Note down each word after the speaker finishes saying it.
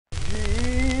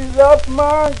of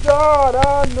my God,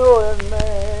 I know it, man.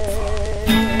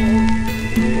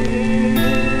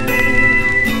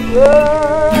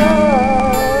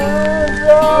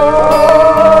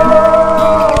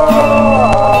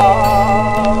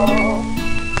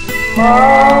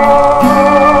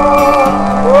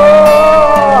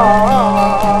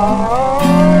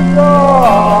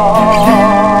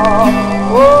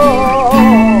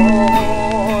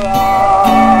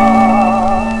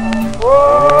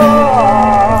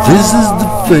 This is the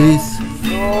faith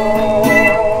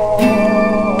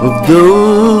of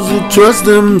those who trust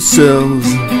themselves,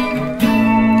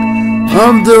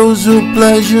 of those who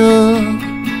pleasure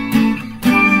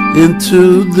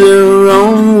into their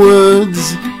own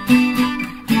words.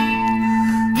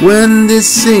 When they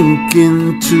sink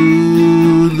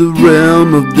into the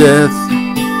realm of death,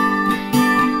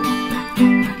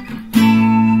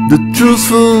 the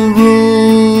truthful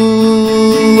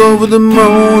rule over the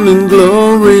morning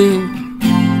glory.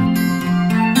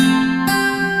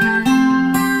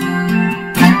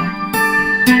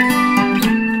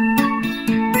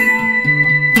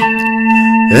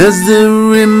 As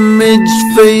their image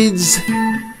fades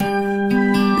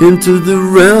into the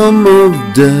realm of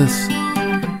death,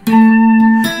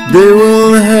 they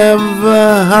will have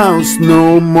a house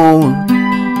no more.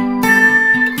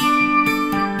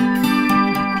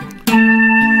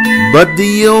 But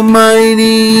the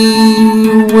Almighty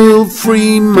will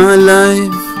free my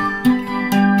life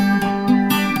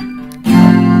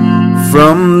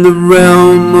from the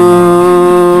realm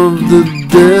of the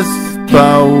death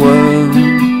power.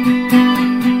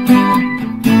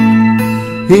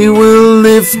 He will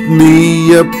lift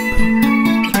me up.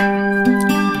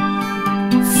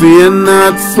 Fear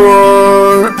not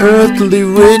for earthly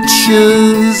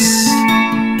riches,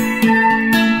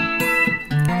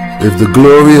 if the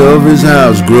glory of his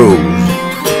house grows.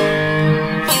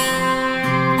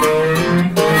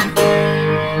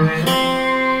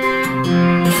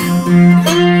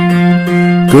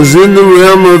 Cause in the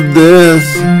realm of death,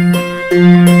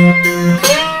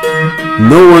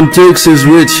 no one takes his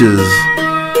riches.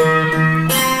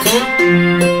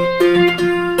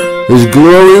 His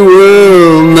glory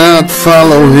will not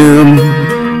follow him,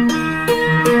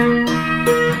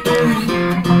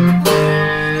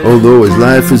 although his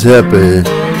life is happy.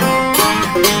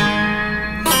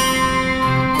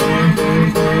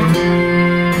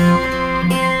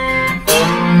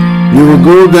 You will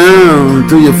go down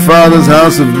to your father's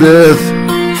house of death,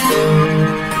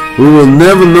 who will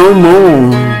never no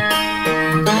more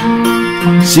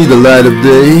see the light of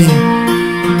day.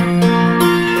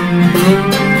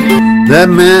 That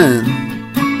man,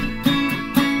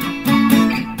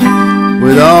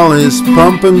 with all his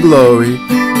pomp and glory,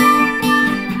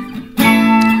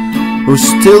 who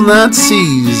still not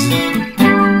sees,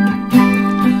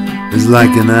 is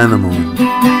like an animal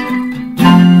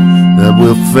that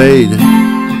will fade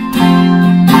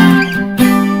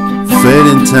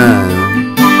in time.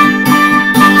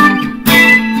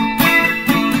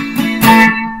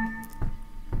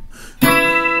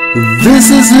 This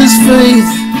is his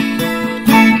faith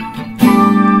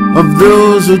of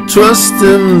those who trust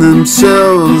in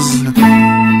themselves,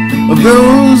 of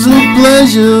those who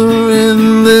pleasure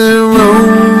in their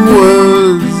own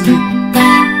words.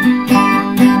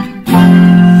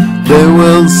 They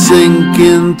will sink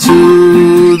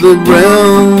into the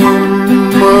realm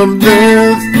of their